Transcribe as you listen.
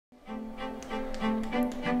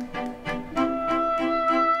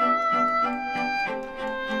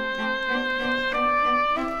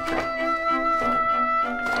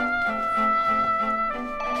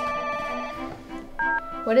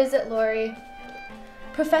What is it, Lori?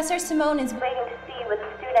 Professor Simone is waiting to see you with a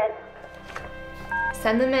student.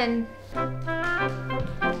 Send them in.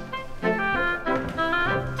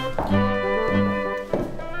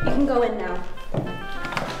 You can go in now.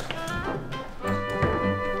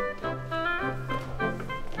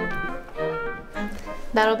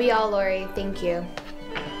 That'll be all, Lori. Thank you.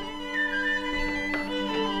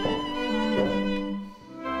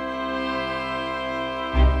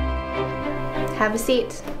 Have a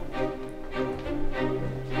seat.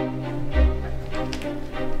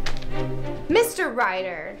 Mr.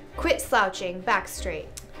 Ryder, quit slouching, back straight.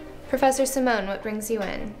 Professor Simone, what brings you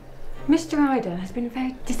in? Mr. Ryder has been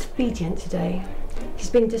very disobedient today. He's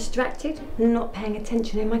been distracted and not paying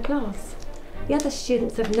attention in my class. The other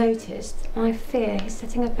students have noticed, and I fear he's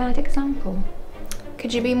setting a bad example.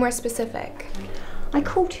 Could you be more specific? I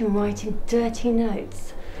caught him writing dirty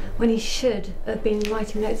notes when he should have been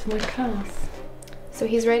writing notes for my class. So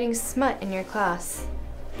he's writing smut in your class.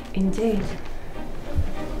 Indeed.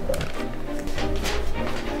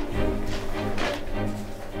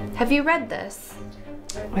 Have you read this?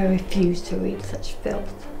 I refuse to read such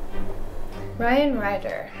filth. Ryan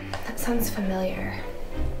Ryder. That sounds familiar.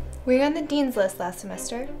 Were you on the dean's list last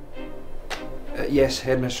semester? Yes,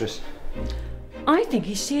 headmistress. I think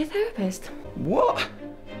he should see a therapist. What?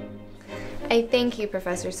 I thank you,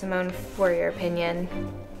 Professor Simone, for your opinion.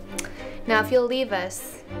 Now, if you'll leave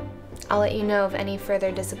us, I'll let you know of any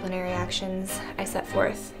further disciplinary actions I set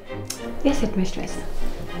forth. Yes, headmistress.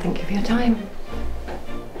 Thank you for your time.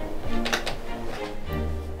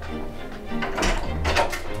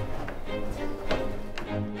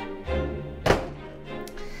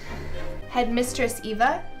 Headmistress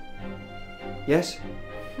Eva? Yes?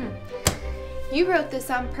 You wrote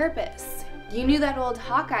this on purpose. You knew that old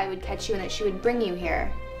Hawkeye would catch you and that she would bring you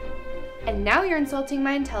here. And now you're insulting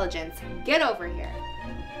my intelligence. Get over here.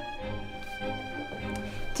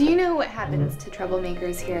 Do you know what happens to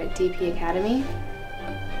troublemakers here at DP Academy?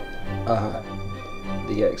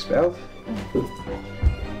 They get expelled?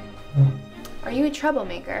 Are you a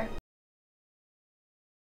troublemaker?